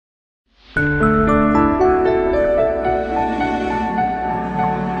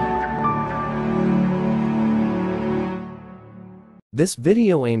This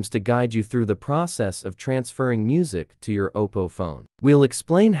video aims to guide you through the process of transferring music to your OPPO phone. We'll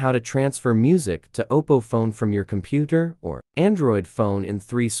explain how to transfer music to OPPO phone from your computer or Android phone in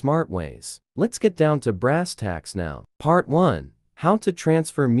 3 smart ways. Let's get down to brass tacks now. Part 1. How to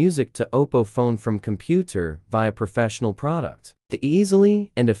transfer music to OPPO phone from computer via professional product. To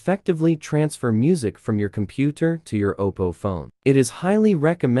easily and effectively transfer music from your computer to your OPPO phone, it is highly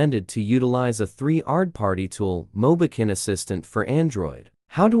recommended to utilize a 3-party tool, Mobikin Assistant for Android.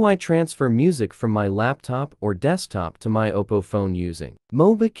 How do I transfer music from my laptop or desktop to my OPPO phone using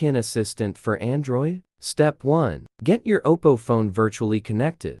Mobikin Assistant for Android? Step 1. Get your OPPO phone virtually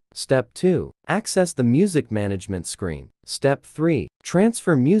connected. Step 2. Access the music management screen. Step 3.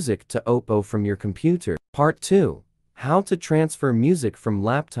 Transfer music to OPPO from your computer. Part 2. How to transfer music from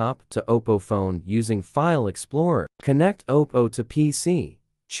laptop to OPPO phone using File Explorer. Connect OPPO to PC.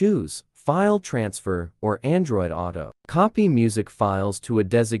 Choose File Transfer or Android Auto. Copy music files to a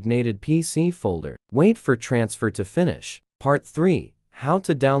designated PC folder. Wait for transfer to finish. Part 3. How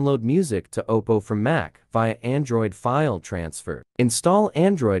to download music to OPPO from Mac via Android File Transfer. Install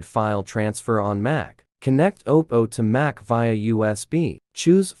Android File Transfer on Mac. Connect OPPO to Mac via USB.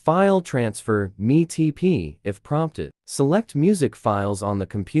 Choose File Transfer (MTP) if prompted. Select music files on the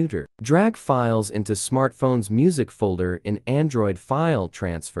computer. Drag files into smartphone's music folder in Android File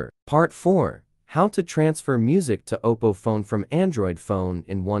Transfer. Part 4. How to transfer music to OPPO phone from Android phone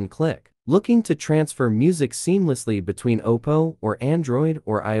in 1 click. Looking to transfer music seamlessly between OPPO or Android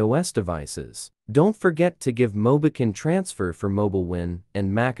or iOS devices? Don't forget to give Mobikin Transfer for Mobile Win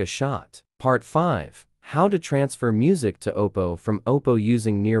and Mac a shot. Part 5. How to transfer music to OPPO from OPPO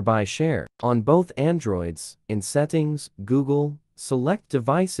using Nearby Share. On both Androids, in Settings, Google, select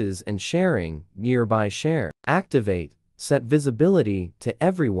Devices and Sharing, Nearby Share. Activate, set visibility to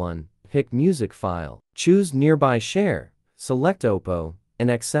everyone, pick music file. Choose Nearby Share, select OPPO, and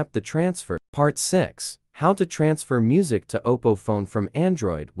accept the transfer. Part 6. How to transfer music to OPPO phone from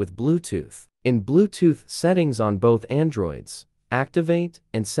Android with Bluetooth. In Bluetooth settings on both Androids, activate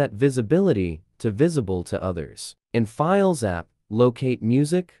and set visibility to visible to others. In Files app, locate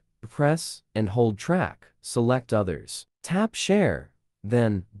music, press and hold track, select others. Tap Share,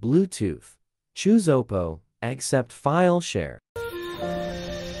 then Bluetooth. Choose OPPO, accept file share.